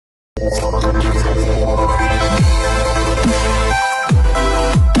Hey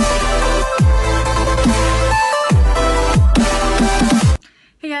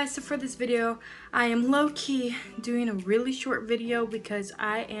guys, so for this video, I am low-key doing a really short video because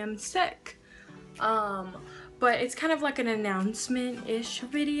I am sick. But it's kind of like an announcement-ish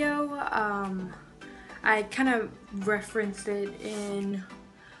video. I kind of referenced it in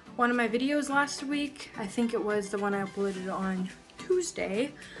one of my videos last week. I think it was the one I uploaded on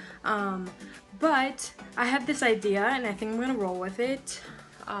Tuesday. But I had this idea and I think I'm gonna roll with it.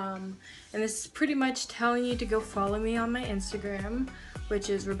 And this is pretty much telling you to go follow me on my Instagram,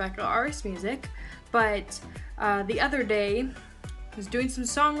 which is Rebecca RS Music. But the other day, I was doing some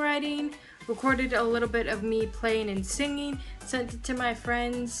songwriting, recorded a little bit of me playing and singing, sent it to my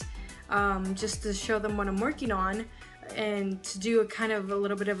friends just to show them what I'm working on and to do a kind of a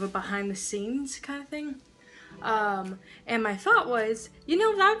little bit of a behind the scenes kind of thing. And my thought was, you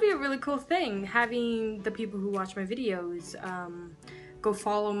know, that would be a really cool thing, having the people who watch my videos go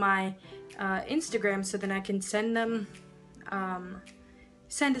follow my Instagram, so then I can send them,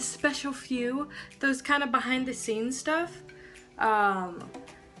 send a special few, those kind of behind the scenes stuff.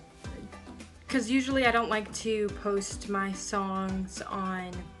 Because usually I don't like to post my songs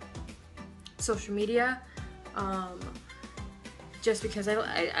on social media, just because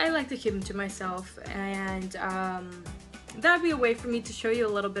I like to keep them to myself, and that would be a way for me to show you a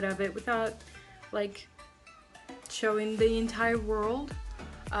little bit of it without like showing the entire world.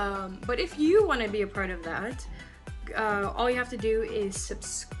 But if you want to be a part of that, all you have to do is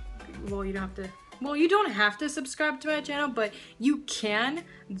you don't have to subscribe to my channel, but you can.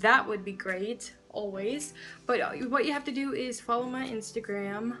 That would be great, always. But what you have to do is follow my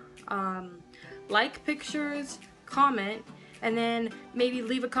Instagram, like pictures, comment, and then maybe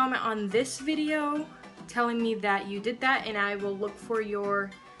leave a comment on this video telling me that you did that, and I will look for your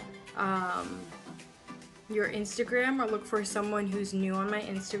Instagram, or look for someone who's new on my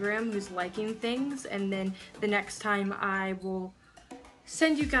Instagram who's liking things, and then the next time I will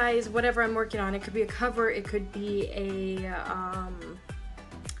send you guys whatever I'm working on. It could be a cover, it could be a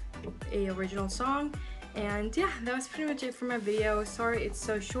original song. And yeah, that was pretty much it for my video. Sorry it's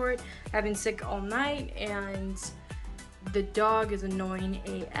so short. I've been sick all night and the dog is annoying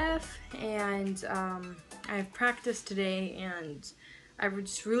AF, and I have practice today and I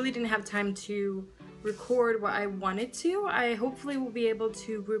just really didn't have time to record what I wanted to. I hopefully will be able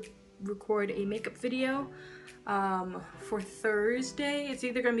to record a makeup video for Thursday. It's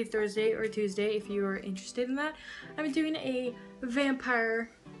either gonna be Thursday or Tuesday if you are interested in that. I'm doing a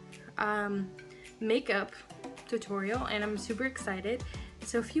vampire makeup tutorial and I'm super excited.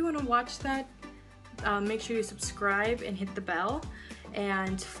 So if you want to watch that, make sure you subscribe and hit the bell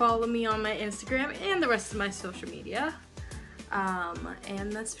and follow me on my Instagram and the rest of my social media.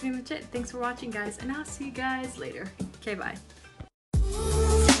 And that's pretty much it. Thanks for watching, guys, and I'll see you guys later. Okay, bye.